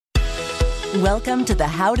Welcome to the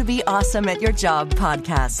How to Be Awesome at Your Job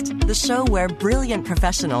podcast, the show where brilliant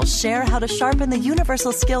professionals share how to sharpen the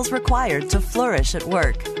universal skills required to flourish at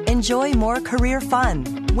work. Enjoy more career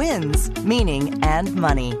fun, wins, meaning, and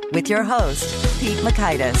money with your host, Pete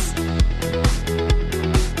Mockaitis.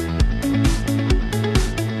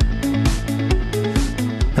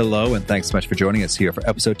 Hello, and thanks so much for joining us here for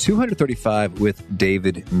episode 235 with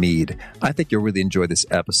David Mead. I think you'll really enjoy this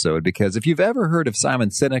episode because if you've ever heard of Simon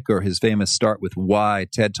Sinek or his famous Start With Why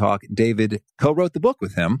TED Talk, David co-wrote the book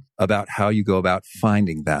with him about how you go about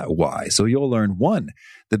finding that why. So you'll learn 1,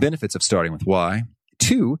 the benefits of starting with why,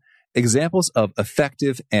 2, examples of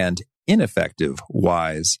effective and ineffective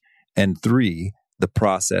whys, and 3, the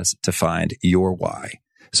process to find your why.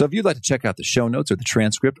 So if you'd like to check out the show notes or the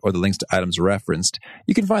transcript or the links to items referenced,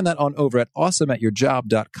 you can find that on over at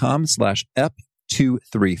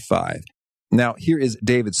awesomeatyourjob.com/ep235. Now, here is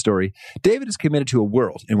David's story. David is committed to a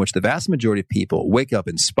world in which the vast majority of people wake up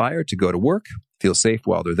inspired to go to work, feel safe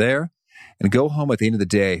while they're there, and go home at the end of the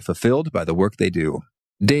day fulfilled by the work they do.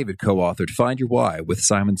 David co-authored Find Your Why with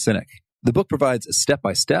Simon Sinek. The book provides a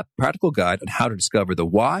step-by-step practical guide on how to discover the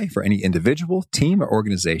why for any individual, team, or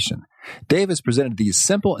organization. Dave has presented these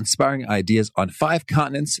simple, inspiring ideas on 5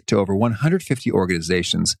 continents to over 150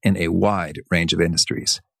 organizations in a wide range of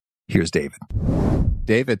industries. Here's David.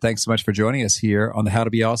 David, thanks so much for joining us here on the How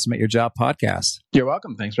to Be Awesome at Your Job podcast. You're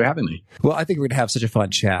welcome. Thanks for having me. Well, I think we're going to have such a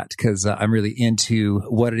fun chat because I'm really into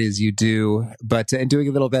what it is you do. But in doing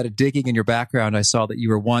a little bit of digging in your background, I saw that you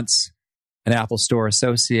were once an Apple Store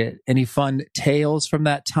associate. Any fun tales from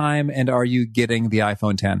that time? And are you getting the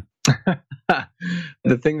iPhone 10?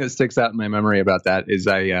 The thing that sticks out in my memory about that is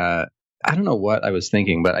I don't know what I was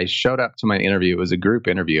thinking, but I showed up to my interview. It was a group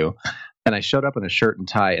interview. And I showed up in a shirt and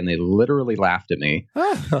tie, and they literally laughed at me.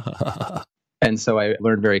 And so I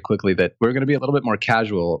learned very quickly that we're going to be a little bit more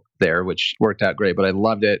casual there, which worked out great. But I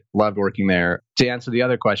loved it, loved working there. To answer the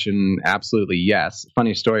other question, absolutely yes.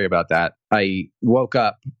 Funny story about that. I woke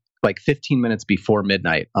up like 15 minutes before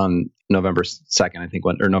midnight on November 2nd, I think,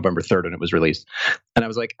 or November 3rd when it was released. And I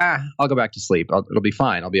was like, I'll go back to sleep. It'll be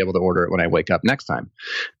fine. I'll be able to order it when I wake up next time.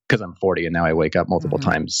 Because I'm 40 and now I wake up multiple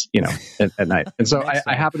times, at night. And so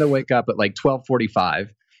I happened to wake up at like 12:45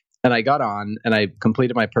 and I got on and I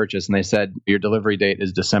completed my purchase and they said, your delivery date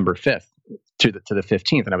is December 5th to the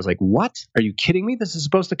 15th. And I was like, what? Are you kidding me? This is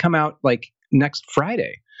supposed to come out like next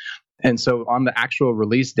Friday. And so on the actual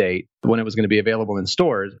release date, when it was going to be available in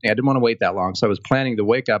stores, I didn't want to wait that long. So I was planning to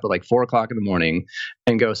wake up at like 4 o'clock in the morning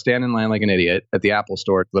and go stand in line like an idiot at the Apple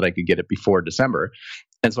Store so that I could get it before December.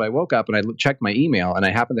 And so I woke up and I checked my email and I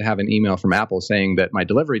happened to have an email from Apple saying that my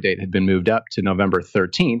delivery date had been moved up to November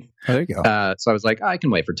 13th. Oh, there you go. So I was like, I can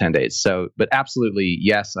wait for 10 days. But absolutely,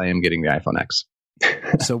 yes, I am getting the iPhone X.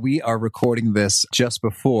 So we are recording this just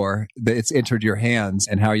before it's entered your hands.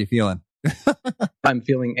 And how are you feeling? I'm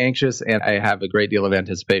feeling anxious and I have a great deal of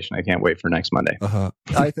anticipation. I can't wait for next Monday.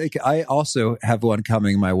 I think I also have one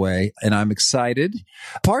coming my way and I'm excited,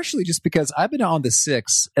 partially just because I've been on the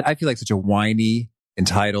 6 and I feel like such a whiny,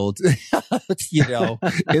 entitled,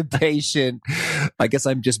 impatient. I guess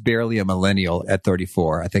I'm just barely a millennial at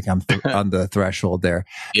 34. I think I'm on the threshold there.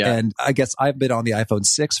 Yeah. And I guess I've been on the iPhone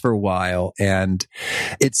 6 for a while and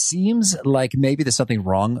it seems like maybe there's something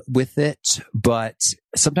wrong with it, but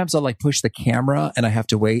sometimes I'll like push the camera and I have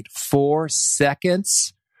to wait 4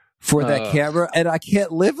 seconds for that camera. And I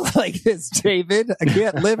can't live like this, David. I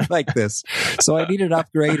can't live like this. So I need an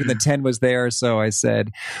upgrade and the 10 was there. So I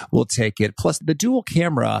said, we'll take it. Plus the dual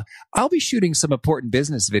camera, I'll be shooting some important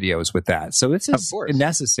business videos with that. So it's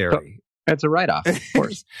necessary. It's a write-off, of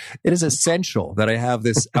course. It is essential that I have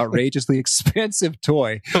this outrageously expensive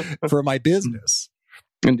toy for my business.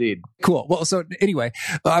 Indeed. Cool. Well, so anyway,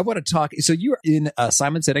 I want to talk. So you're in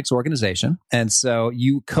Simon Sinek's organization. And so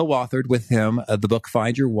you co-authored with him the book,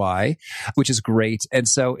 Find Your Why, which is great. And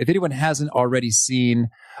so if anyone hasn't already seen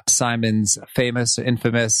Simon's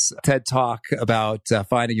infamous TED Talk about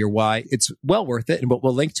finding your why, it's well worth it. And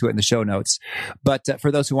we'll link to it in the show notes. But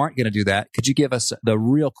for those who aren't going to do that, could you give us the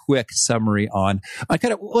real quick summary on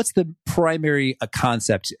kind of what's the primary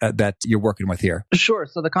concept that you're working with here? Sure.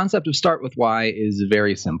 So the concept of Start With Why is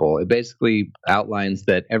very simple. It basically outlines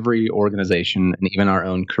that every organization and even our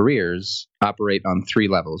own careers operate on 3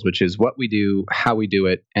 levels, which is what we do, how we do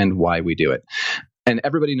it, and why we do it. And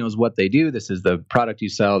everybody knows what they do. This is the product you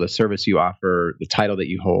sell, the service you offer, the title that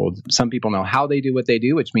you hold. Some people know how they do what they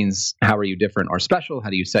do, which means how are you different or special? How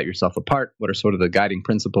do you set yourself apart? What are sort of the guiding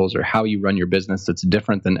principles or how you run your business that's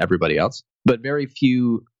different than everybody else? But very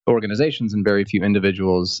few organizations and very few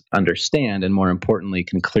individuals understand, and more importantly,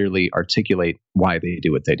 can clearly articulate why they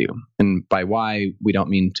do what they do. And by why, we don't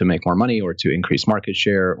mean to make more money or to increase market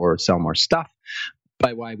share or sell more stuff.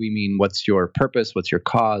 By why, we mean what's your purpose, what's your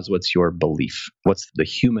cause, what's your belief, what's the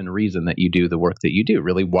human reason that you do the work that you do.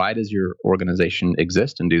 Really, why does your organization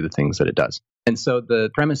exist and do the things that it does? And so the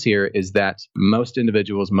premise here is that most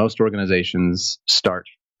individuals, most organizations start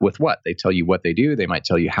with what? They tell you what they do. They might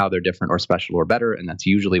tell you how they're different or special or better, and that's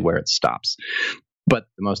usually where it stops. But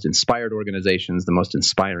the most inspired organizations, the most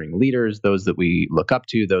inspiring leaders, those that we look up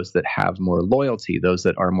to, those that have more loyalty, those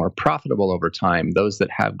that are more profitable over time, those that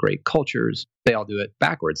have great cultures, they all do it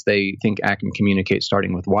backwards. They think, act, and communicate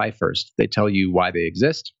starting with why first. They tell you why they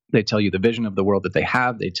exist. They tell you the vision of the world that they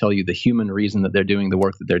have. They tell you the human reason that they're doing the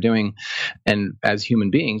work that they're doing. And as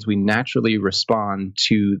human beings, we naturally respond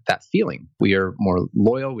to that feeling. We are more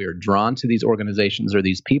loyal. We are drawn to these organizations or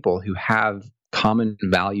these people who have common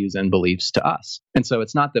values and beliefs to us. And so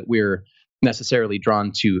it's not that we're necessarily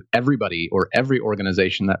drawn to everybody or every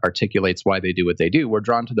organization that articulates why they do what they do. We're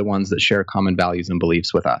drawn to the ones that share common values and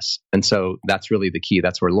beliefs with us. And so that's really the key.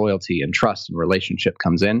 That's where loyalty and trust and relationship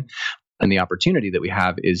comes in. And the opportunity that we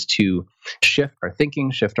have is to shift our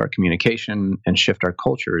thinking, shift our communication, and shift our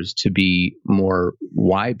cultures to be more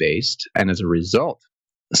why-based. And as a result,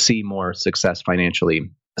 see more success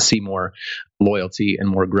financially, see more loyalty and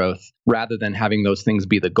more growth, rather than having those things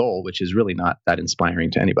be the goal, which is really not that inspiring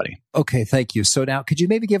to anybody. Okay, thank you. So now, could you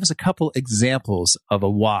maybe give us a couple examples of a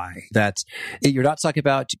why that you're not talking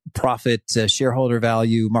about profit, shareholder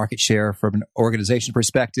value, market share from an organization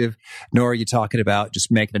perspective, nor are you talking about just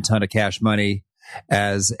making a ton of cash money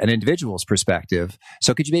as an individual's perspective.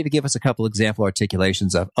 So could you maybe give us a couple example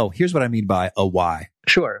articulations of, here's what I mean by a why?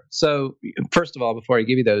 Sure. So first of all, before I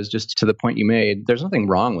give you those, just to the point you made, there's nothing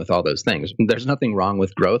wrong with all those things. There's nothing wrong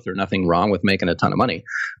with growth or nothing wrong with making a ton of money.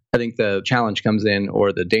 I think the challenge comes in,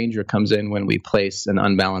 or the danger comes in, when we place an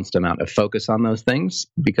unbalanced amount of focus on those things,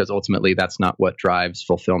 because ultimately that's not what drives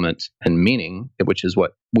fulfillment and meaning, which is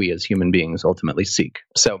what we as human beings ultimately seek.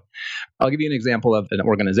 So I'll give you an example of an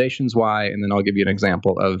organization's why, and then I'll give you an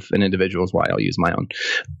example of an individual's why. I'll use my own.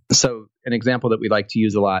 So an example that we like to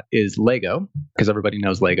use a lot is Lego, because everybody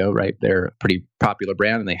knows Lego, right? They're a pretty popular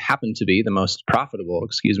brand, and they happen to be the most profitable,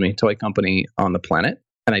 toy company on the planet.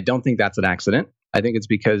 And I don't think that's an accident. I think it's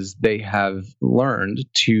because they have learned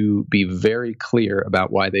to be very clear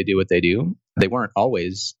about why they do what they do. They weren't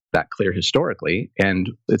always that clear historically. And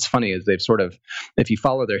it's funny, as they've if you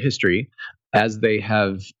follow their history, as they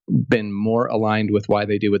have been more aligned with why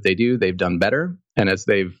they do what they do, they've done better. And as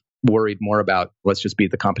they've worried more about, let's just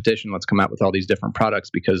beat the competition, let's come out with all these different products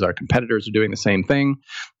because our competitors are doing the same thing,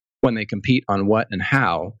 when they compete on what and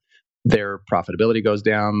how, their profitability goes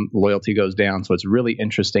down, loyalty goes down. So it's really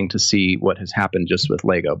interesting to see what has happened just with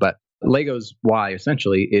Lego. But Lego's why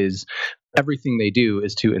essentially is everything they do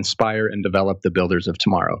is to inspire and develop the builders of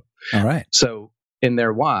tomorrow. All right. So in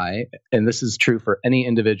their why, and this is true for any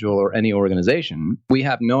individual or any organization, we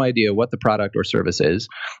have no idea what the product or service is.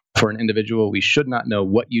 For an individual, we should not know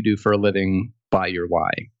what you do for a living by your why.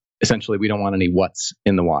 Essentially, we don't want any what's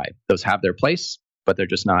in the why. Those have their place, but they're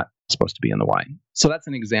just not supposed to be in the why. So that's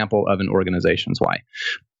an example of an organization's why.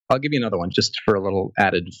 I'll give you another one just for a little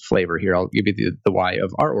added flavor here. I'll give you the why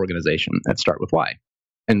of our organization. Let's start with why.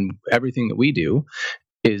 And everything that we do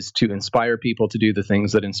is to inspire people to do the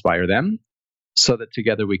things that inspire them, so that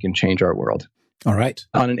together we can change our world. All right.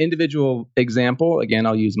 On an individual example, again,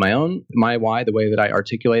 I'll use my own. My why, the way that I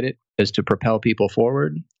articulate it, is to propel people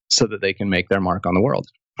forward so that they can make their mark on the world.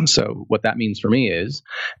 So what that means for me is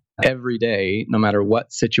every day, no matter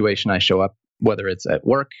what situation I show up, whether it's at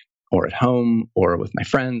work or at home or with my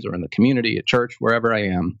friends or in the community, at church, wherever I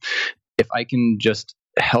am, if I can just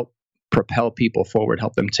help propel people forward,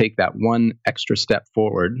 help them take that one extra step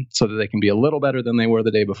forward so that they can be a little better than they were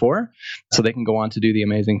the day before, so they can go on to do the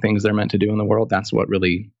amazing things they're meant to do in the world, that's what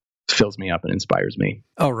really fills me up and inspires me.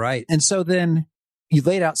 All right. And so then you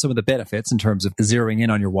laid out some of the benefits in terms of zeroing in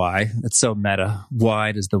on your why. It's so meta.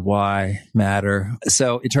 Why does the why matter?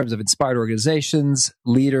 So in terms of inspired organizations,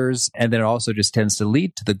 leaders, and then it also just tends to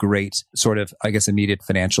lead to the great sort of, I guess, immediate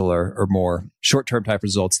financial or more short-term type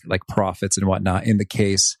results like profits and whatnot in the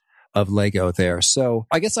case of Lego there. So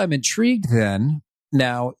I guess I'm intrigued then.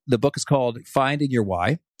 Now, the book is called Finding Your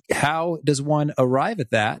Why. How does one arrive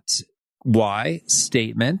at that why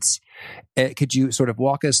statement? Could you sort of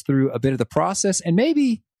walk us through a bit of the process? And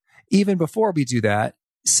maybe even before we do that,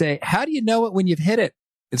 say, how do you know it when you've hit it?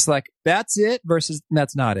 It's like, that's it versus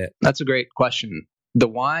that's not it. That's a great question. The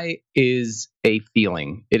why is a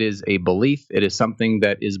feeling. It is a belief. It is something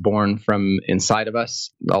that is born from inside of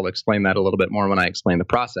us. I'll explain that a little bit more when I explain the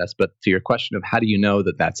process. But to your question of how do you know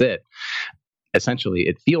that that's it? Essentially,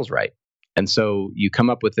 it feels right. And so you come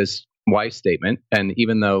up with this why statement. And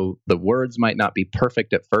even though the words might not be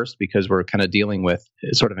perfect at first, because we're kind of dealing with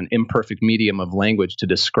sort of an imperfect medium of language to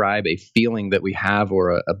describe a feeling that we have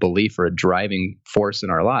or a belief or a driving force in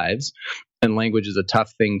our lives, and language is a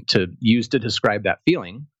tough thing to use to describe that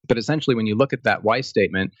feeling. But essentially, when you look at that why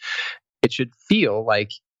statement, it should feel like,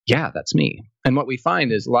 yeah, that's me. And what we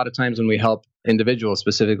find is a lot of times when we help individuals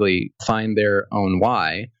specifically find their own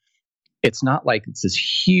why, it's not like it's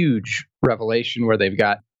this huge revelation where they've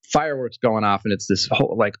got fireworks going off and it's this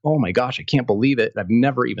whole like, oh my gosh, I can't believe it. I've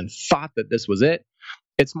never even thought that this was it.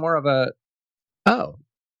 It's more of a, oh,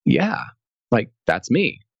 yeah, like that's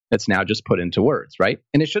me. It's now just put into words, right?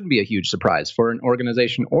 And it shouldn't be a huge surprise for an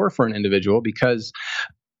organization or for an individual, because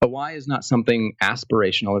a why is not something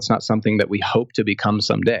aspirational. It's not something that we hope to become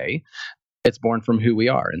someday. It's born from who we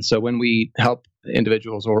are. And so when we help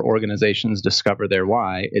individuals or organizations discover their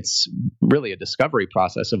why, it's really a discovery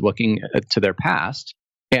process of looking to their past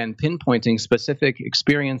and pinpointing specific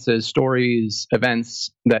experiences, stories,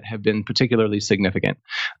 events that have been particularly significant,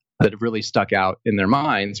 that have really stuck out in their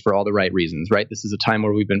minds for all the right reasons, right? This is a time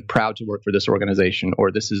where we've been proud to work for this organization,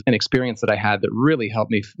 or this is an experience that I had that really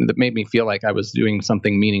helped me, that made me feel like I was doing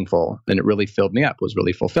something meaningful, and it really filled me up, was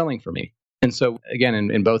really fulfilling for me. And so again,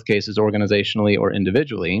 in both cases, organizationally or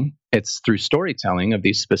individually, it's through storytelling of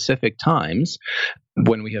these specific times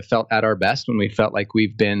when we have felt at our best, when we felt like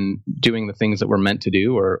we've been doing the things that we're meant to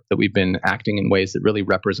do, or that we've been acting in ways that really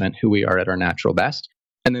represent who we are at our natural best.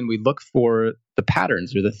 And then we look for the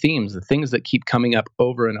patterns or the themes, the things that keep coming up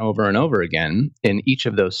over and over and over again in each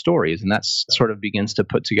of those stories. And that sort of begins to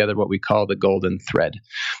put together what we call the golden thread,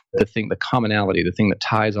 the commonality, the thing that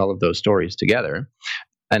ties all of those stories together.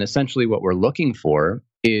 And essentially what we're looking for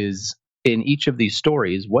is, in each of these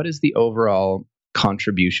stories, what is the overall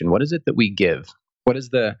contribution? What is it that we give? What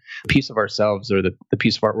is the piece of ourselves or the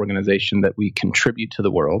piece of our organization that we contribute to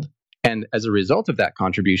the world? And as a result of that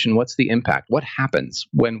contribution, what's the impact? What happens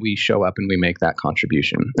when we show up and we make that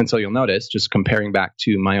contribution? And so you'll notice, just comparing back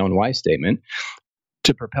to my own why statement,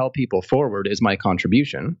 to propel people forward is my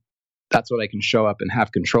contribution. That's what I can show up and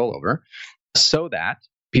have control over, so that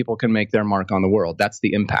people can make their mark on the world. That's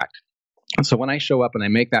the impact. And so when I show up and I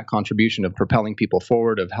make that contribution of propelling people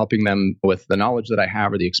forward, of helping them with the knowledge that I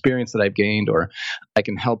have or the experience that I've gained, or I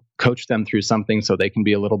can help coach them through something so they can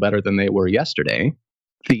be a little better than they were yesterday,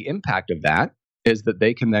 the impact of that is that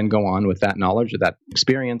they can then go on with that knowledge or that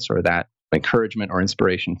experience or that encouragement or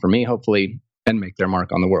inspiration for me, hopefully, and make their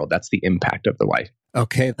mark on the world. That's the impact of the why.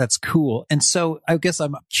 Okay, that's cool. And so I guess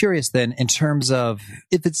I'm curious then, in terms of,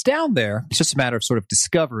 if it's down there, it's just a matter of sort of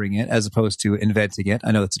discovering it as opposed to inventing it.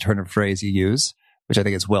 I know that's a turn of phrase you use, which I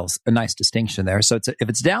think is a nice distinction there. So if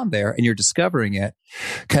it's down there and you're discovering it,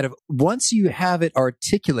 kind of once you have it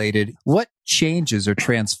articulated, what changes or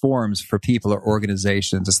transforms for people or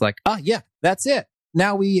organizations? It's like, yeah, that's it.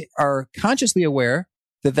 Now we are consciously aware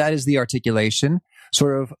that that is the articulation.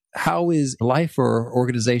 Sort of, how is life or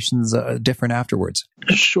organizations different afterwards?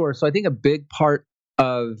 Sure. So I think a big part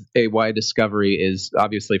of a why discovery is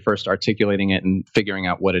obviously first articulating it and figuring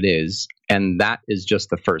out what it is. And that is just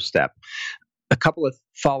the first step. A couple of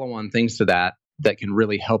follow-on things to that can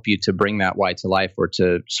really help you to bring that why to life, or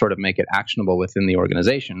to sort of make it actionable within the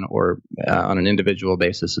organization or on an individual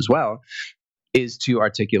basis as well, is to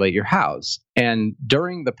articulate your hows. And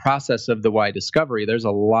during the process of the why discovery, there's a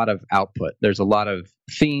lot of output. There's a lot of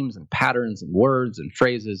themes and patterns and words and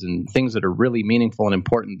phrases and things that are really meaningful and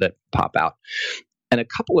important that pop out. And a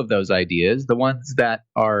couple of those ideas, the ones that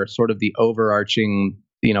are sort of the overarching,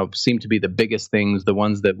 seem to be the biggest things, the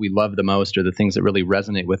ones that we love the most, or the things that really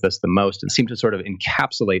resonate with us the most and seem to sort of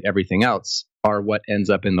encapsulate everything else, are what ends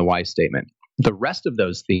up in the why statement. The rest of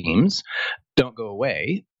those themes don't go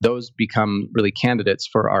away. Those become really candidates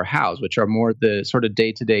for our hows, which are more the sort of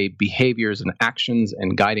day-to-day behaviors and actions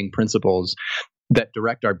and guiding principles that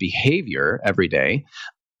direct our behavior every day.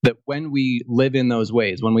 That when we live in those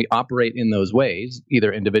ways, when we operate in those ways,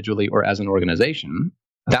 either individually or as an organization,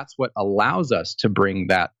 that's what allows us to bring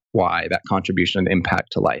that why, that contribution and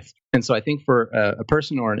impact to life. And so I think for a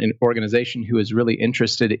person or an organization who is really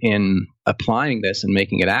interested in applying this and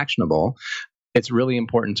making it actionable, it's really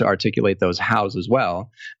important to articulate those hows as well.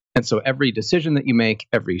 And so every decision that you make,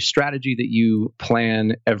 every strategy that you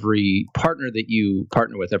plan, every partner that you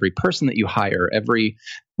partner with, every person that you hire, every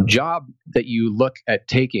job that you look at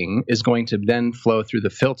taking is going to then flow through the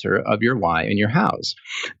filter of your why and your hows.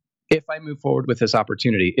 if I move forward with this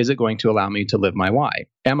opportunity, is it going to allow me to live my why?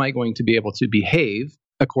 Am I going to be able to behave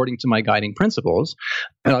according to my guiding principles?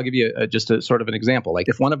 And I'll give you just a sort of an example. Like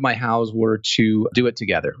if one of my hows were to do it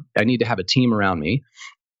together, I need to have a team around me.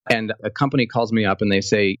 And a company calls me up and they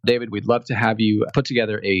say, David, we'd love to have you put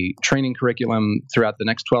together a training curriculum throughout the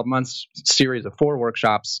next 12 months, series of 4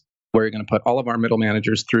 workshops where you're going to put all of our middle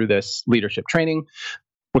managers through this leadership training.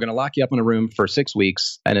 We're going to lock you up in a room for 6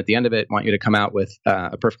 weeks. And at the end of it, want you to come out with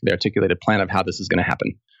a perfectly articulated plan of how this is going to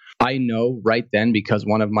happen. I know right then, because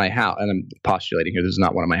one of my house, and I'm postulating here, this is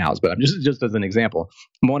not one of my houses, but I'm just as an example,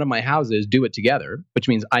 one of my houses do it together, which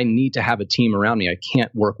means I need to have a team around me. I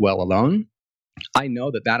can't work well alone. I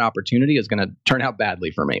know that opportunity is going to turn out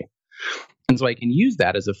badly for me. And so I can use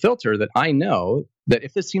that as a filter that I know that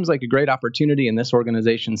if this seems like a great opportunity and this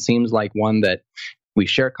organization seems like one that we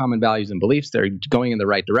share common values and beliefs, they're going in the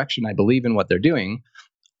right direction, I believe in what they're doing,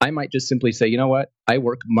 I might just simply say, you know what, I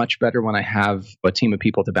work much better when I have a team of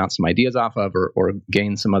people to bounce some ideas off of or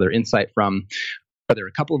gain some other insight from. Are there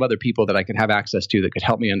a couple of other people that I could have access to that could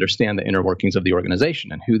help me understand the inner workings of the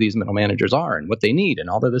organization and who these middle managers are and what they need and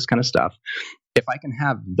all of this kind of stuff? If I can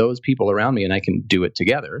have those people around me and I can do it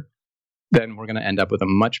together, then we're going to end up with a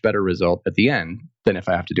much better result at the end than if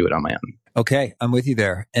I have to do it on my own. Okay, I'm with you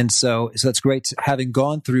there. And so that's great. Having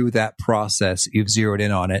gone through that process, you've zeroed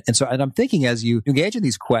in on it. And I'm thinking as you engage in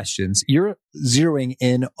these questions, you're zeroing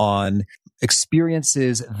in on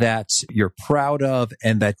experiences that you're proud of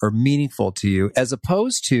and that are meaningful to you, as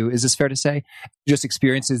opposed to, is this fair to say, just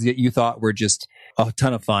experiences that you thought were just a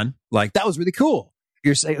ton of fun? Like, that was really cool.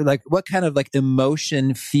 You're saying, like, what kind of like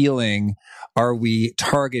emotion, feeling are we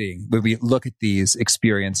targeting when we look at these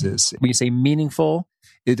experiences? When you say meaningful,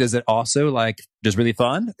 does it also like just really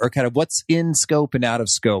fun, or kind of what's in scope and out of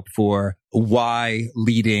scope for why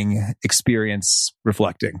leading experience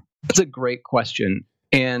reflecting? That's a great question.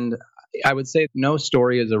 And I would say no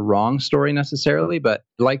story is a wrong story necessarily, but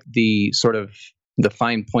like the sort of the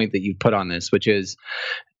fine point that you put on this, which is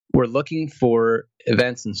we're looking for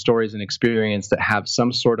events and stories and experience that have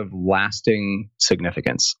some sort of lasting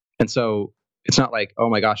significance. And so it's not like, oh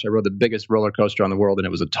my gosh, I rode the biggest roller coaster on the world and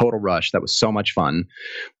it was a total rush. That was so much fun.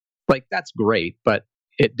 Like, that's great, but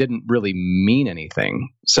it didn't really mean anything.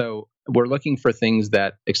 So we're looking for things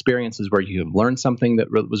that experiences where you have learned something that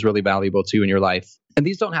was really valuable to you in your life. And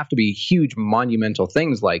these don't have to be huge monumental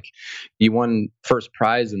things like you won first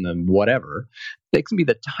prize in the whatever. They can be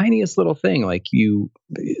the tiniest little thing, like you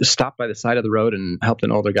stopped by the side of the road and helped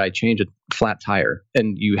an older guy change a flat tire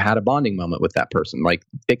and you had a bonding moment with that person. Like,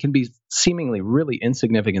 it can be seemingly really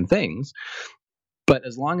insignificant things, but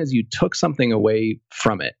as long as you took something away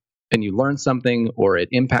from it and you learned something, or it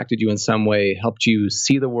impacted you in some way, helped you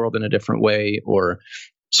see the world in a different way, or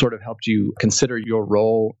sort of helped you consider your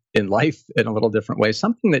role in life in a little different way,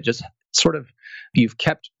 something that just sort of you've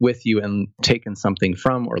kept with you and taken something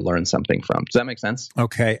from or learned something from. Does that make sense?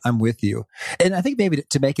 Okay, I'm with you. And I think maybe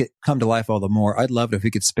to make it come to life all the more, I'd love it if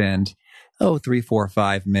we could spend 3, 4,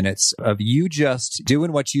 5 minutes of you just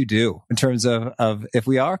doing what you do in terms of if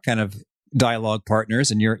we are kind of dialogue partners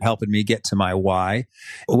and you're helping me get to my why,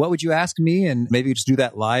 what would you ask me? And maybe just do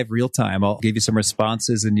that live real time. I'll give you some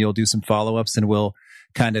responses and you'll do some follow-ups and we'll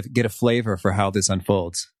kind of get a flavor for how this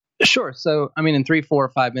unfolds. Sure. So, I mean, in 3, 4, or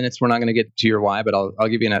 5 minutes, we're not going to get to your why, but I'll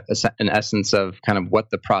give you an essence of kind of what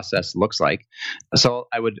the process looks like. So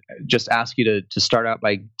I would just ask you to start out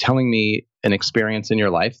by telling me an experience in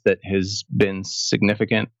your life that has been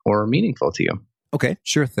significant or meaningful to you. Okay,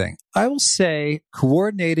 sure thing. I will say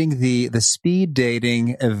coordinating the speed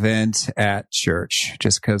dating event at church,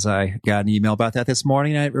 just because I got an email about that this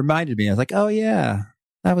morning and it reminded me. I was like, oh yeah,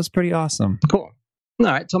 that was pretty awesome. Cool. All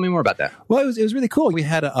right, tell me more about that. Well, it was really cool. We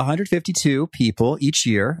had 152 people each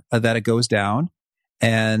year that it goes down.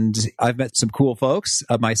 And I've met some cool folks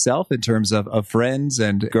myself in terms of friends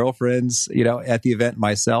and girlfriends, at the event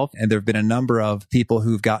myself. And there have been a number of people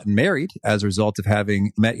who've gotten married as a result of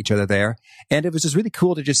having met each other there. And it was just really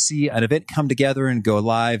cool to just see an event come together and go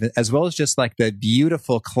live, as well as just like the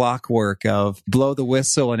beautiful clockwork of blow the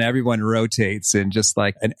whistle and everyone rotates in just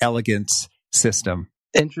like an elegant system.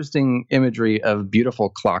 Interesting imagery of beautiful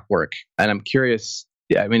clockwork. And I'm curious,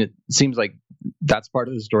 I mean, it seems like that's part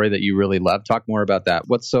of the story that you really love. Talk more about that.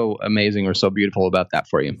 What's so amazing or so beautiful about that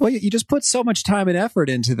for you? Well, you just put so much time and effort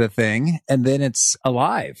into the thing, and then it's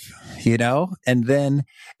alive, and then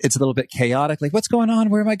it's a little bit chaotic. Like, what's going on?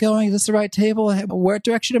 Where am I going? Is this the right table? What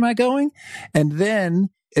direction am I going? And then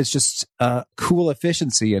it's just cool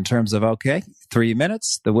efficiency in terms of, 3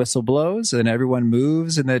 minutes, the whistle blows and everyone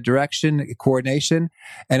moves in the direction, coordination.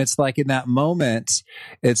 And it's like in that moment,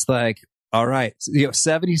 it's like, all right,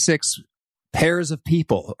 76 pairs of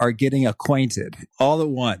people are getting acquainted all at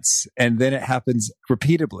once. And then it happens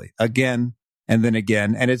repeatedly again and then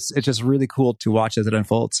again. And it's just really cool to watch as it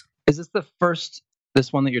unfolds. Is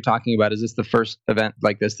this one that you're talking about, is this the first event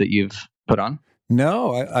like this that you've put on?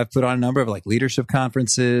 No, I've put on a number of like leadership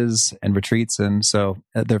conferences and retreats. And so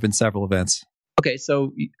there have been several events. Okay,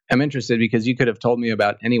 so I'm interested because you could have told me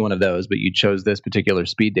about any one of those, but you chose this particular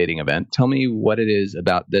speed dating event. Tell me what it is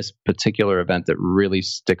about this particular event that really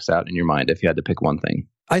sticks out in your mind if you had to pick one thing.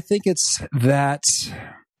 I think it's that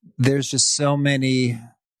there's just so many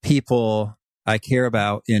people I care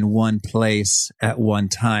about in one place at one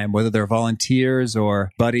time, whether they're volunteers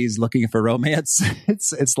or buddies looking for romance.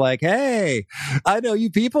 It's like, hey, I know you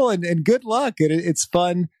people and good luck. And it's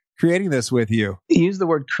fun creating this with you. Use the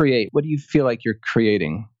word create. What do you feel like you're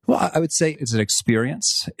creating? Well, I would say it's an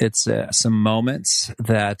experience. It's some moments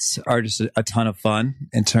that are just a ton of fun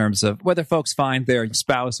in terms of whether folks find their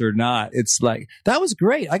spouse or not. It's like, that was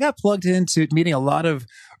great. I got plugged into meeting a lot of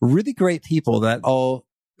really great people that I'll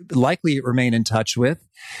likely remain in touch with.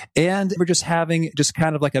 And we're just having just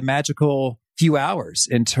kind of like a magical few hours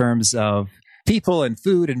in terms of people and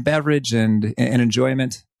food and beverage and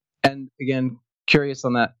enjoyment. And again, curious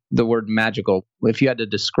on that, the word magical. If you had to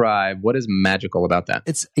describe, what is magical about that?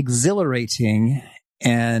 It's exhilarating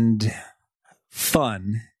and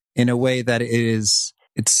fun in a way that it's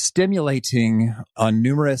stimulating on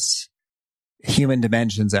numerous human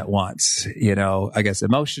dimensions at once. You know, I guess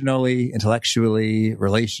emotionally, intellectually,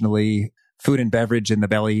 relationally, food and beverage in the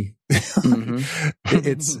belly. Mm-hmm.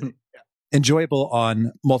 It's enjoyable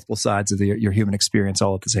on multiple sides of your human experience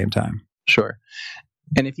all at the same time. Sure.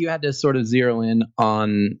 And if you had to sort of zero in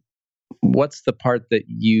on what's the part that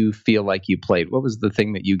you feel like you played, what was the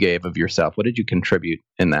thing that you gave of yourself? What did you contribute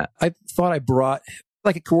in that? I thought I brought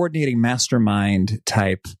like a coordinating mastermind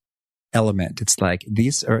type element. It's like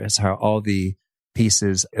these are how all the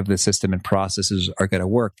pieces of the system and processes are going to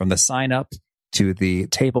work, from the sign up to the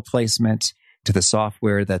table placement to the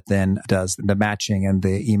software that then does the matching and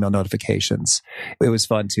the email notifications. It was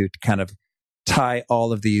fun to kind of tie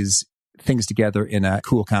all of these things together in a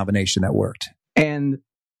cool combination that worked. And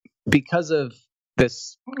because of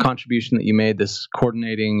this contribution that you made, this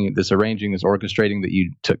coordinating, this arranging, this orchestrating that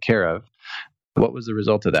you took care of, what was the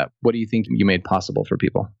result of that? What do you think you made possible for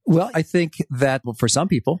people? Well, I think that for some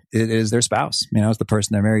people, it is their spouse. You know, it's the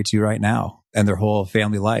person they're married to right now and their whole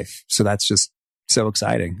family life. So that's just so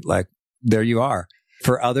exciting. Like, there you are.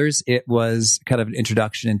 For others, it was kind of an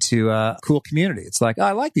introduction into a cool community. It's like, oh,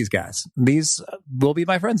 I like these guys. These will be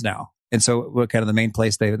my friends now. And so we're kind of the main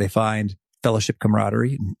place they find fellowship,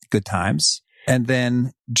 camaraderie, and good times. And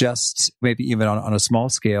then just maybe even on a small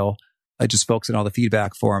scale, just folks in all the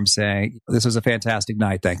feedback forums saying, this was a fantastic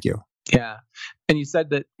night. Thank you. Yeah. And you said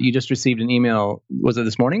that you just received an email, was it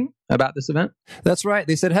this morning, about this event? That's right.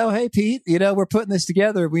 They said, oh, hey, Pete, you know, we're putting this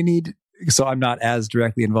together. So I'm not as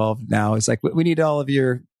directly involved now. It's like, we need all of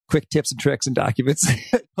your quick tips and tricks and documents.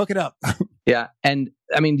 Hook it up. Yeah. And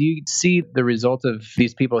I mean, do you see the result of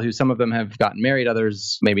these people who some of them have gotten married,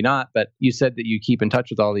 others maybe not, but you said that you keep in touch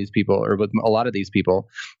with all these people or with a lot of these people.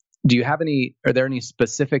 Are there any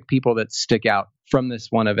specific people that stick out from this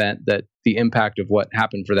one event that the impact of what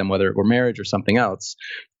happened for them, whether it were marriage or something else,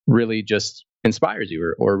 really just inspires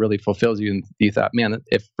you or really fulfills you? And you thought, man,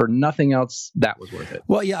 if for nothing else, that was worth it.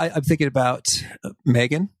 Well, yeah, I'm thinking about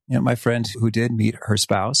Megan, my friend who did meet her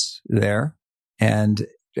spouse there. And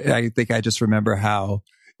I think I just remember how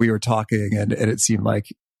we were talking and it seemed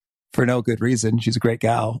like for no good reason. She's a great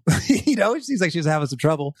gal. It seems like she's having some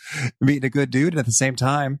trouble meeting a good dude. And at the same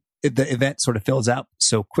time, the event sort of fills out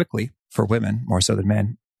so quickly for women, more so than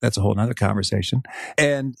men. That's a whole nother conversation.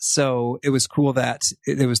 And so it was cool that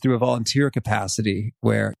it was through a volunteer capacity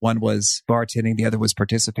where one was bartending, the other was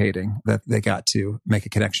participating, that they got to make a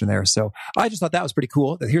connection there. So I just thought that was pretty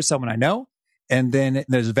cool, that here's someone I know. And then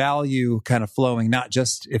there's value kind of flowing, not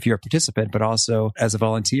just if you're a participant, but also as a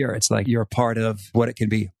volunteer. It's like you're a part of what it can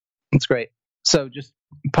be. That's great. So just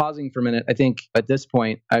pausing for a minute, I think at this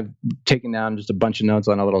point, I've taken down just a bunch of notes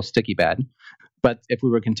on a little sticky pad. But if we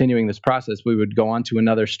were continuing this process, we would go on to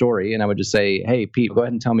another story. And I would just say, hey, Pete, go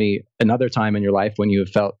ahead and tell me another time in your life when you have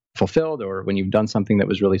felt fulfilled or when you've done something that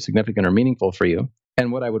was really significant or meaningful for you.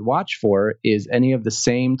 And what I would watch for is any of the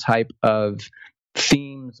same type of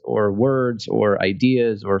themes or words or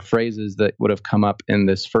ideas or phrases that would have come up in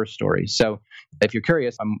this first story. So if you're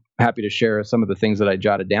curious, I'm happy to share some of the things that I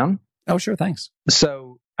jotted down. Oh, sure. Thanks.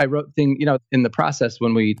 So I wrote things, in the process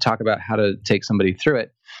when we talk about how to take somebody through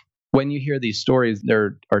it, when you hear these stories,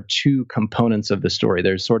 there are two components of the story.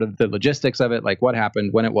 There's sort of the logistics of it, like what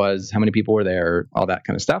happened, when it was, how many people were there, all that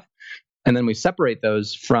kind of stuff. And then we separate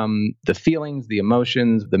those from the feelings, the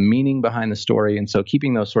emotions, the meaning behind the story. And so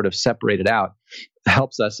keeping those sort of separated out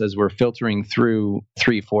helps us as we're filtering through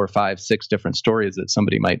 3, 4, 5, 6 different stories that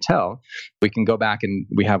somebody might tell. We can go back and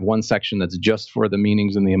we have one section that's just for the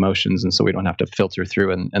meanings and the emotions. And so we don't have to filter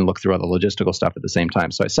through and look through all the logistical stuff at the same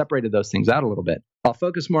time. So I separated those things out a little bit. I'll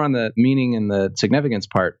focus more on the meaning and the significance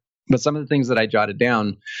part. But some of the things that I jotted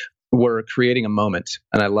down were creating a moment.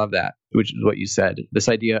 And I love that, which is what you said. This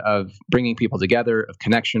idea of bringing people together, of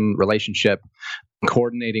connection, relationship,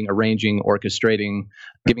 coordinating, arranging, orchestrating,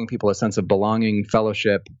 giving people a sense of belonging,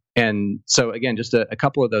 fellowship. And so again, just a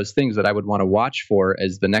couple of those things that I would want to watch for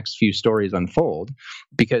as the next few stories unfold,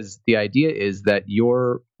 because the idea is that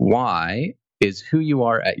your why is who you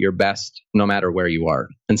are at your best, no matter where you are.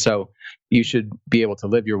 And so you should be able to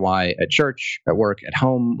live your why at church, at work, at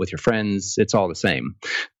home, with your friends. It's all the same.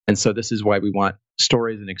 And so this is why we want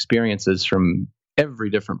stories and experiences from every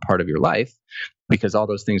different part of your life, because all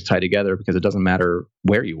those things tie together, because it doesn't matter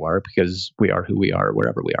where you are, because we are who we are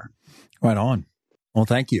wherever we are. Right on. Well,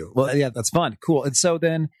 thank you. Well, yeah, that's fun. Cool. And so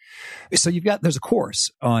there's a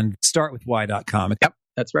course on startwithwhy.com. Yep.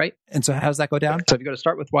 That's right. And so how does that go down? So if you go to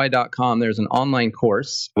startwithwhy.com, there's an online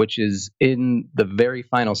course, which is in the very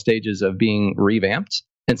final stages of being revamped.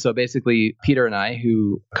 And so basically, Peter and I,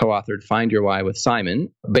 who co-authored Find Your Why with Simon,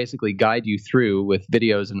 basically guide you through with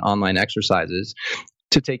videos and online exercises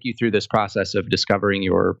to take you through this process of discovering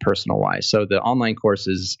your personal why. So the online course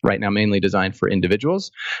is right now mainly designed for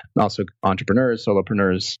individuals, and also entrepreneurs,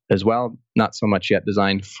 solopreneurs as well, not so much yet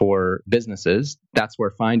designed for businesses. That's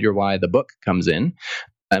where Find Your Why, the book, comes in.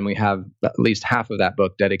 And we have at least half of that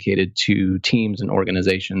book dedicated to teams and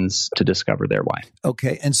organizations to discover their why.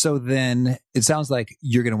 Okay. And so then it sounds like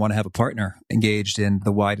you're going to want to have a partner engaged in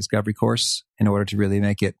the why discovery course in order to really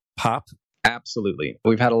make it pop. Absolutely.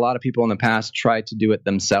 We've had a lot of people in the past try to do it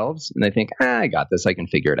themselves, and they think, I got this, I can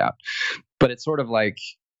figure it out. But it's sort of like,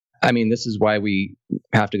 this is why we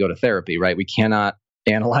have to go to therapy, right? We cannot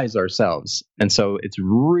analyze ourselves. And so it's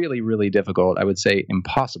really, really difficult, I would say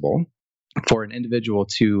impossible, for an individual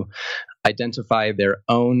to identify their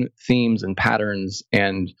own themes and patterns.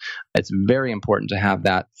 And it's very important to have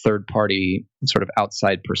that third party sort of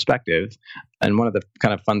outside perspective. And one of the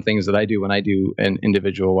kind of fun things that I do when I do an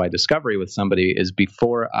individual why discovery with somebody is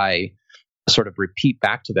before I sort of repeat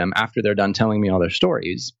back to them after they're done telling me all their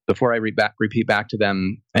stories, before I repeat back to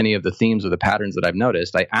them any of the themes or the patterns that I've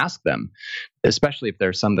noticed, I ask them, especially if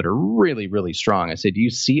there's some that are really, really strong. I say, do you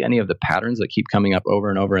see any of the patterns that keep coming up over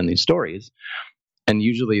and over in these stories? And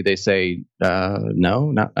usually they say,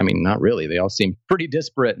 no, not really. They all seem pretty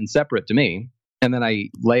disparate and separate to me. And then I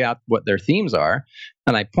lay out what their themes are,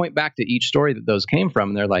 and I point back to each story that those came from,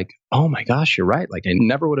 and they're like, oh my gosh, you're right. Like, I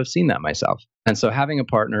never would have seen that myself. And so having a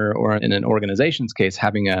partner, or in an organization's case,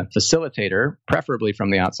 having a facilitator, preferably from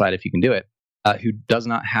the outside if you can do it, who does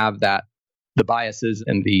not have the biases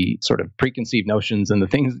and the sort of preconceived notions and the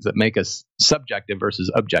things that make us subjective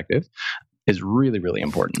versus objective, is really, really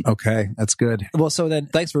important. Okay, that's good. Well, so then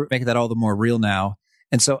thanks for making that all the more real now.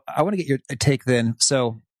 And so I want to get your take then.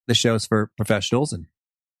 So the show's for professionals, and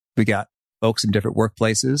we got folks in different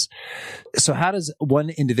workplaces. So how does one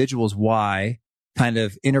individual's why kind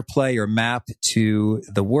of interplay or map to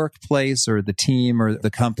the workplace or the team or the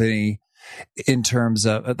company in terms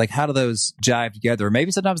of, like, how do those jive together? Or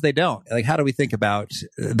maybe sometimes they don't. Like, how do we think about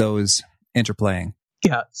those interplaying?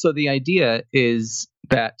 Yeah. So the idea is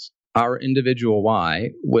that our individual why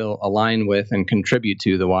will align with and contribute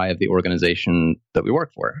to the why of the organization that we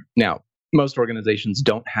work for. Now, most organizations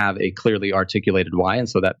don't have a clearly articulated why, and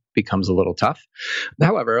so that becomes a little tough.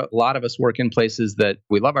 However, a lot of us work in places that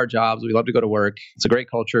we love our jobs, we love to go to work, it's a great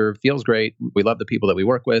culture, feels great, we love the people that we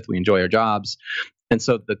work with, we enjoy our jobs. And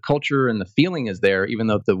so the culture and the feeling is there, even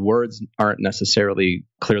though the words aren't necessarily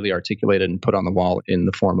clearly articulated and put on the wall in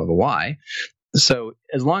the form of a why. So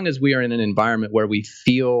as long as we are in an environment where we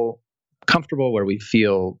feel comfortable, where we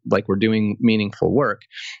feel like we're doing meaningful work,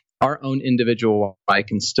 our own individual why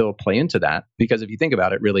can still play into that. Because if you think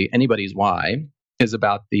about it, really anybody's why is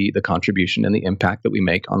about the contribution and the impact that we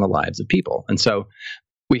make on the lives of people. And so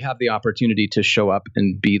we have the opportunity to show up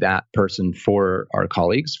and be that person for our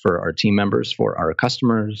colleagues, for our team members, for our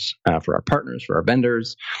customers, for our partners, for our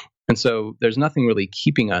vendors. And so there's nothing really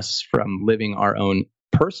keeping us from living our own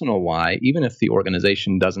personal why, even if the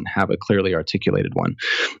organization doesn't have a clearly articulated one.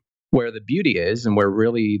 Where the beauty is, and where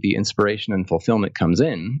really the inspiration and fulfillment comes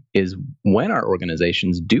in, is when our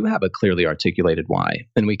organizations do have a clearly articulated why,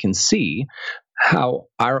 and we can see how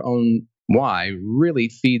our own why really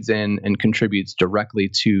feeds in and contributes directly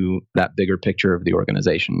to that bigger picture of the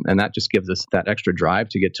organization. And that just gives us that extra drive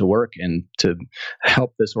to get to work and to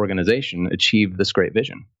help this organization achieve this great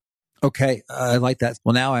vision. Okay, I like that.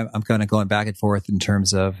 Well, now I'm kind of going back and forth in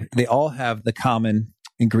terms of they all have the common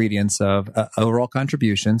ingredients of overall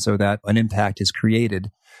contribution so that an impact is created.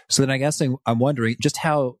 So then I guess I'm wondering just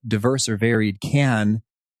how diverse or varied can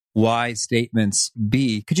why statements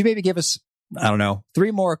be? Could you maybe give us, I don't know,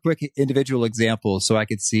 3 more quick individual examples so I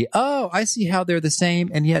could see, oh, I see how they're the same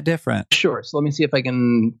and yet different? Sure. So let me see if I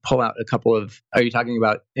can pull out a couple of, are you talking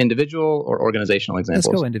about individual or organizational examples?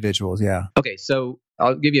 Let's go individuals, yeah. Okay, so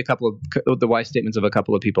I'll give you a couple of the why statements of a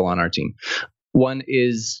couple of people on our team. One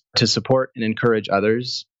is to support and encourage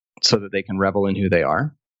others so that they can revel in who they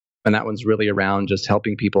are. And that one's really around just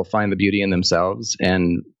helping people find the beauty in themselves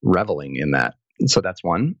and reveling in that. So that's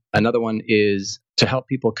one. Another one is to help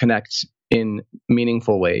people connect in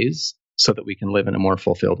meaningful ways so that we can live in a more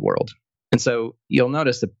fulfilled world. And so you'll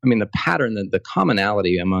notice that, the pattern, the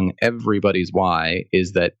commonality among everybody's why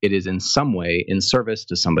is that it is in some way in service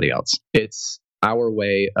to somebody else. It's our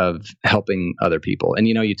way of helping other people. And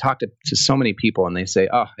you talk to so many people and they say,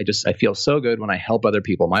 oh, I feel so good when I help other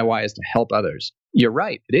people. My why is to help others. You're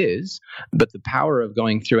right, it is. But the power of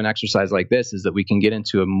going through an exercise like this is that we can get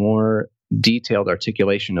into a more detailed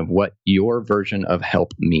articulation of what your version of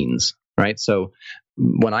help means, right? So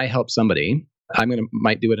when I help somebody,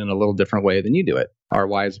 might do it in a little different way than you do it. Our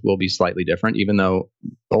whys will be slightly different, even though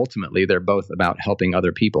ultimately they're both about helping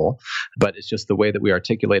other people. But it's just the way that we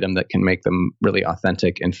articulate them that can make them really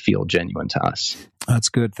authentic and feel genuine to us. That's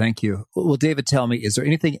good. Thank you. Well, David, tell me, is there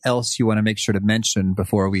anything else you want to make sure to mention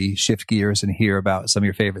before we shift gears and hear about some of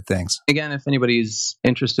your favorite things? Again, if anybody's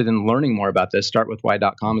interested in learning more about this,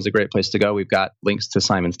 startwithwhy.com is a great place to go. We've got links to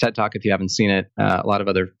Simon's TED Talk if you haven't seen it, a lot of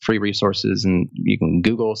other free resources, and you can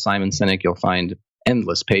Google Simon Sinek. You'll find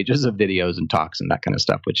endless pages of videos and talks and that kind of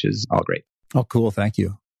stuff, which is all great. Oh, cool. Thank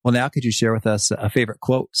you. Well, now could you share with us a favorite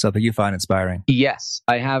quote, something you find inspiring? Yes,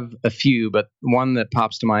 I have a few, but one that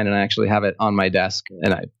pops to mind, and I actually have it on my desk,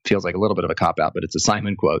 and it feels like a little bit of a cop-out, but it's a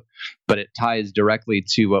Simon quote. But it ties directly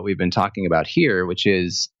to what we've been talking about here, which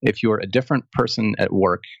is if you're a different person at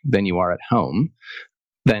work than you are at home,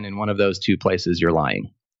 then in one of those two places, you're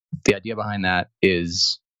lying. The idea behind that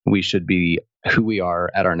is we should be who we are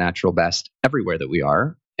at our natural best everywhere that we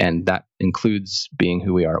are. And that includes being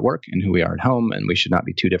who we are at work and who we are at home. And we should not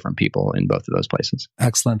be two different people in both of those places.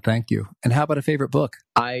 Excellent. Thank you. And how about a favorite book?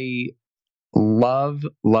 I love,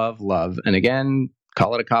 and again,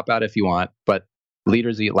 call it a cop-out if you want, but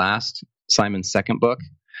Leaders Eat Last, Simon's second book,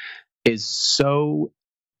 is so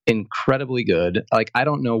incredibly good. Like, I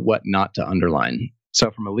don't know what not to underline. So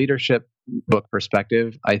from a leadership book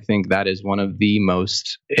perspective, I think that is one of the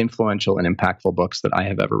most influential and impactful books that I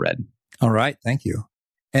have ever read. All right. Thank you.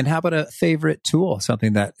 And how about a favorite tool,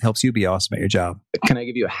 something that helps you be awesome at your job? Can I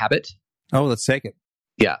give you a habit? Oh, let's take it.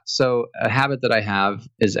 Yeah. So a habit that I have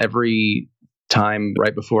is every time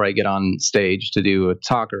right before I get on stage to do a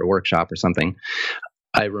talk or a workshop or something,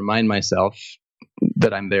 I remind myself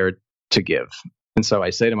that I'm there to give. And so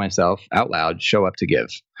I say to myself out loud, show up to give.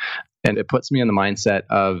 And it puts me in the mindset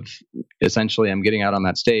of essentially I'm getting out on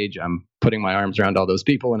that stage, I'm putting my arms around all those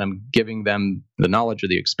people and I'm giving them the knowledge or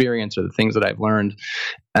the experience or the things that I've learned.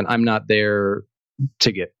 And I'm not there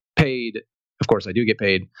to get paid. Of course, I do get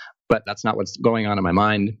paid, but that's not what's going on in my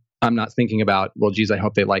mind. I'm not thinking about, well, geez, I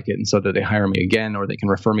hope they like it and so that they hire me again or they can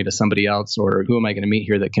refer me to somebody else or who am I going to meet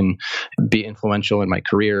here that can be influential in my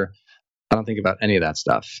career. I don't think about any of that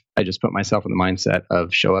stuff. I just put myself in the mindset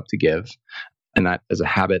of show up to give. And that is a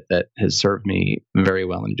habit that has served me very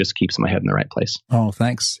well and it just keeps my head in the right place. Oh,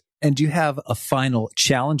 thanks. And do you have a final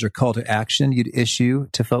challenge or call to action you'd issue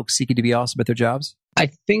to folks seeking to be awesome at their jobs?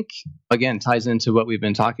 I think, again, ties into what we've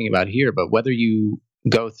been talking about here, but whether you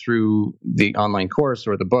go through the online course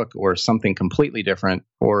or the book or something completely different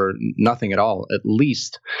or nothing at all, at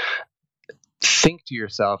least think to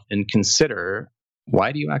yourself and consider,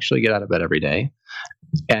 why do you actually get out of bed every day?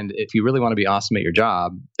 And if you really want to be awesome at your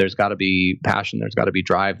job, there's got to be passion, there's got to be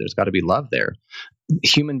drive, there's got to be love there.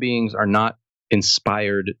 Human beings are not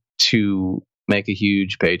inspired to make a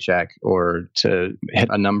huge paycheck or to hit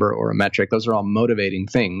a number or a metric. Those are all motivating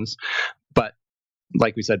things. But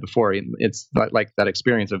like we said before, it's like that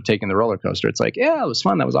experience of taking the roller coaster. It's like, yeah, it was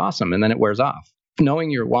fun, that was awesome. And then it wears off.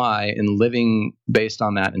 Knowing your why and living based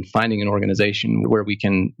on that and finding an organization where we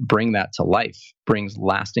can bring that to life brings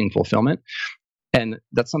lasting fulfillment. And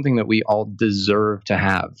that's something that we all deserve to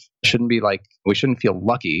have. It shouldn't be like, we shouldn't feel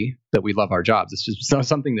lucky that we love our jobs. It's just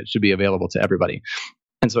something that should be available to everybody.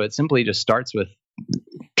 And so it simply just starts with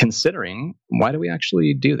considering, why do we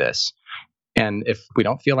actually do this? And if we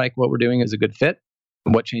don't feel like what we're doing is a good fit,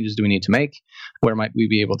 what changes do we need to make? Where might we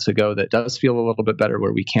be able to go that does feel a little bit better,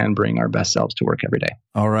 where we can bring our best selves to work every day?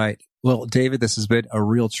 All right. Well, David, this has been a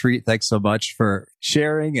real treat. Thanks so much for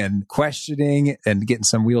sharing and questioning and getting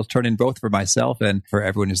some wheels turning, both for myself and for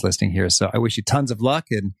everyone who's listening here. So I wish you tons of luck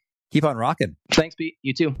and keep on rocking. Thanks, Pete.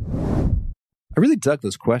 You too. I really dug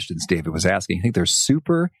those questions David was asking. I think they're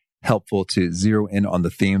super helpful to zero in on the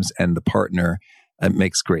themes and the partner. It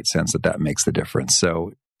makes great sense that makes the difference.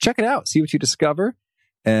 So check it out. See what you discover.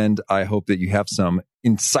 And I hope that you have some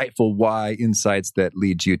insightful why insights that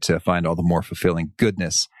lead you to find all the more fulfilling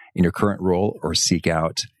goodness in your current role, or seek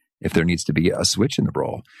out if there needs to be a switch in the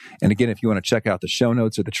role. And again, if you want to check out the show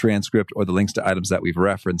notes or the transcript or the links to items that we've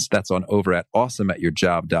referenced, that's on over at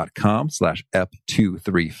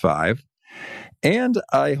awesomeatyourjob.com/ep235. And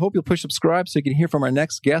I hope you'll push subscribe so you can hear from our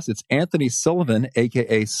next guest. It's Anthony Sullivan,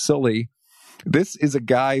 aka Sully. This is a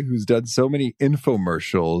guy who's done so many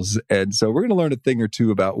infomercials. And so we're going to learn a thing or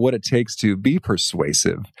two about what it takes to be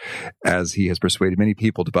persuasive, as he has persuaded many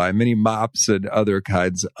people to buy many mops and other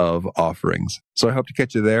kinds of offerings. So I hope to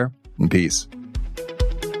catch you there, and peace.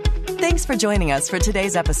 Thanks for joining us for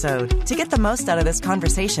today's episode. To get the most out of this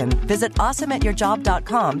conversation, visit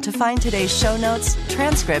awesomeatyourjob.com to find today's show notes,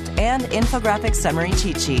 transcript, and infographic summary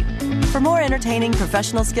cheat sheet. For more entertaining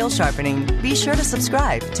professional skill sharpening, be sure to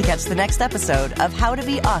subscribe to catch the next episode of How to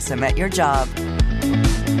Be Awesome at Your Job.